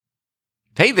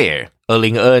Hey there!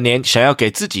 2022年想要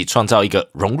给自己创造一个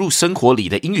融入生活里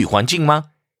的英语环境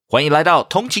吗？欢迎来到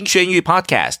通勤学英语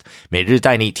Podcast， 每日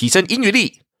带你提升英语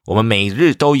力。我们每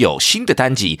日都有新的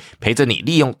单集，陪着你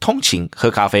利用通勤、喝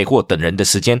咖啡或等人的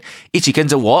时间，一起跟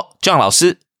着我 John 老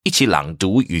师一起朗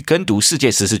读与跟读世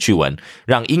界时事趣闻，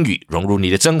让英语融入你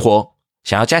的生活。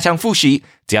想要加强复习，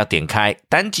只要点开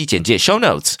单集简介 Show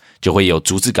Notes， 就会有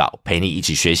逐字稿陪你一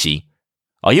起学习。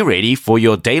Are you ready for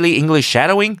your daily English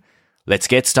shadowing? Let's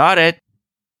get started.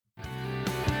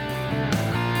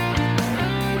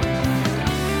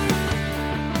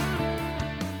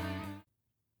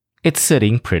 It's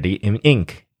sitting pretty in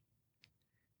ink.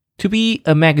 To be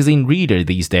a magazine reader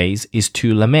these days is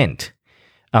to lament,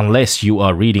 unless you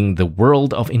are reading The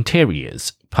World of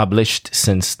Interiors, published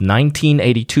since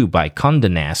 1982 by Condé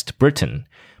Nast Britain,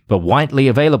 but widely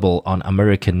available on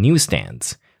American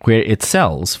newsstands, where it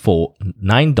sells for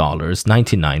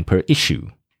 $9.99 per issue.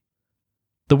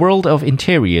 The World of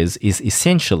Interiors is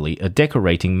essentially a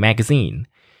decorating magazine,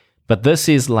 but this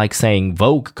is like saying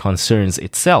Vogue concerns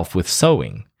itself with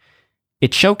sewing.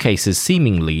 It showcases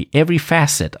seemingly every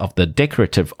facet of the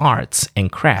decorative arts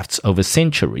and crafts over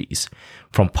centuries,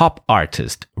 from pop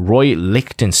artist Roy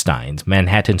Lichtenstein's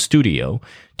Manhattan studio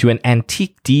to an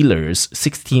antique dealer's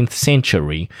 16th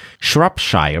century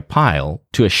Shropshire pile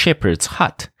to a shepherd's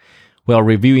hut, while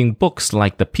reviewing books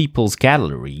like the People's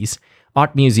Galleries,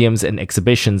 art museums and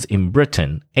exhibitions in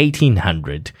Britain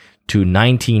 1800 to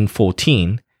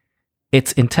 1914.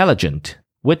 It's intelligent,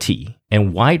 witty,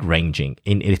 and wide-ranging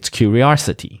in its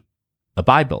curiosity, a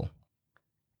Bible,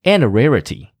 and a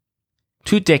rarity.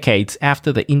 2 decades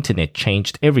after the internet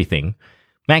changed everything,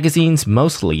 magazines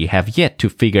mostly have yet to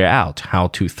figure out how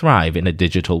to thrive in a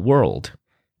digital world.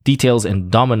 Details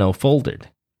and Domino folded.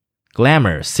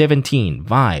 Glamour, 17,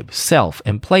 Vibe, Self,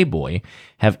 and Playboy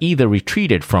have either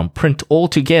retreated from print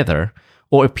altogether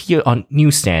or appear on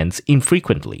newsstands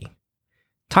infrequently.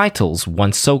 Titles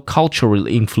once so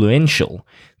culturally influential,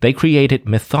 they created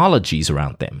mythologies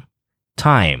around them.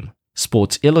 Time,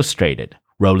 Sports Illustrated,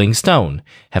 Rolling Stone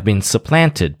have been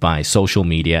supplanted by social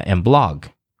media and blog.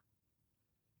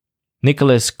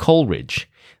 Nicholas Coleridge,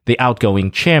 the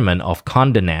outgoing chairman of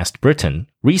Condé Nast Britain,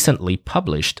 recently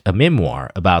published a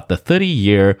memoir about the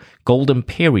 30-year golden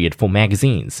period for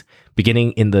magazines,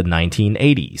 beginning in the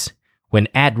 1980s, when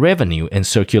ad revenue and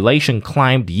circulation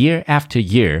climbed year after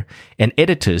year and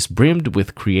editors brimmed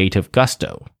with creative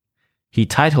gusto. He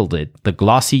titled it The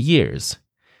Glossy Years.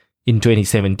 In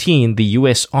 2017, the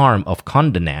U.S. arm of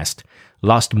Condé Nast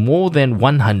lost more than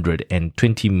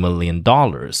 $120 million,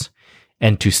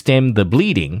 and to stem the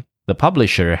bleeding, the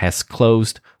publisher has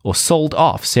closed or sold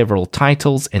off several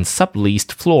titles and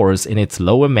subleased floors in its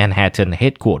lower Manhattan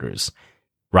headquarters.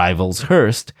 Rivals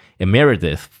Hearst and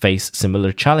Meredith face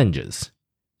similar challenges.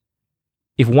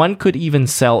 If one could even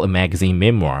sell a magazine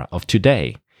memoir of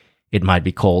today, it might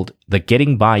be called The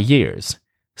Getting By Years,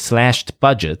 Slashed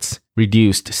Budgets,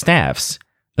 Reduced Staffs,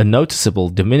 a noticeable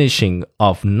diminishing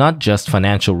of not just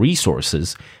financial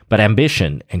resources, but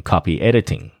ambition and copy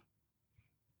editing.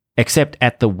 Except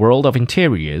at the World of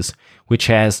Interiors, which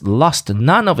has lost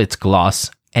none of its gloss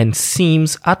and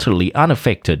seems utterly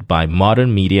unaffected by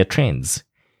modern media trends.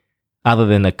 Other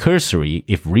than a cursory,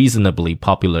 if reasonably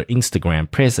popular Instagram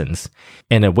presence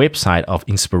and a website of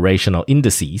inspirational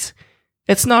indices,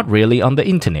 it's not really on the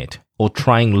internet or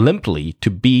trying limply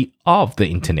to be of the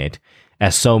internet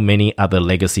as so many other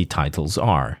legacy titles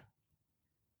are.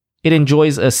 It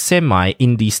enjoys a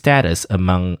semi-indie status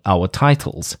among our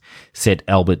titles, said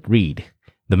Albert Reed,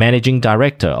 the managing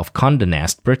director of Condé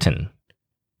Nast Britain.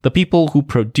 The people who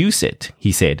produce it,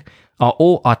 he said, are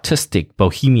all artistic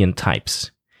bohemian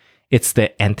types. It's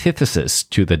the antithesis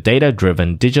to the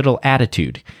data-driven digital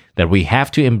attitude that we have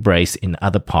to embrace in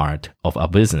other part of our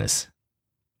business.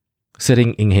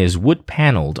 Sitting in his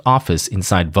wood-paneled office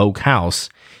inside Vogue House,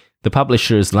 the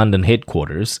publisher's London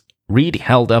headquarters, Reed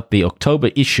held up the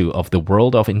October issue of The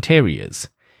World of Interiors.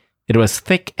 It was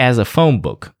thick as a phone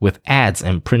book, with ads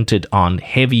and printed on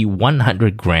heavy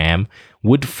 100-gram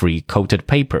wood-free coated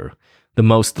paper, the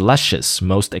most luscious,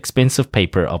 most expensive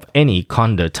paper of any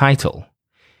Condé title.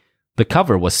 The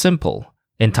cover was simple,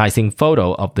 enticing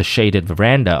photo of the shaded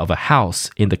veranda of a house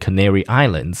in the Canary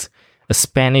Islands, a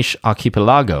Spanish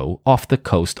archipelago off the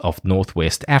coast of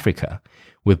northwest Africa,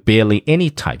 with barely any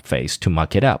typeface to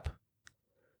muck it up.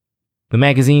 The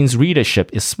magazine's readership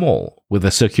is small, with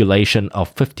a circulation of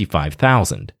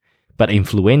 55,000, but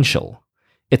influential.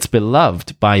 It's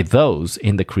beloved by those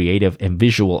in the creative and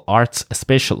visual arts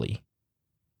especially.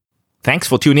 Thanks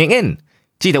for tuning in.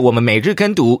 记得我们每日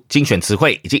跟读、精选词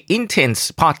汇以及 Intense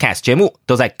Podcast 节目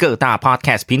都在各大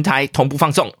Podcast 平台同步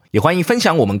放送，也欢迎分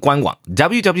享我们官网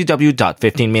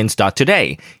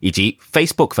www.15minutes.today 以及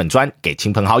Facebook 粉专给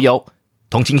亲朋好友。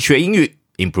同情学英语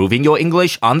 ，Improving your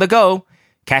English on the go.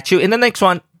 Catch you in the next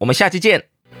one. 我们下期见。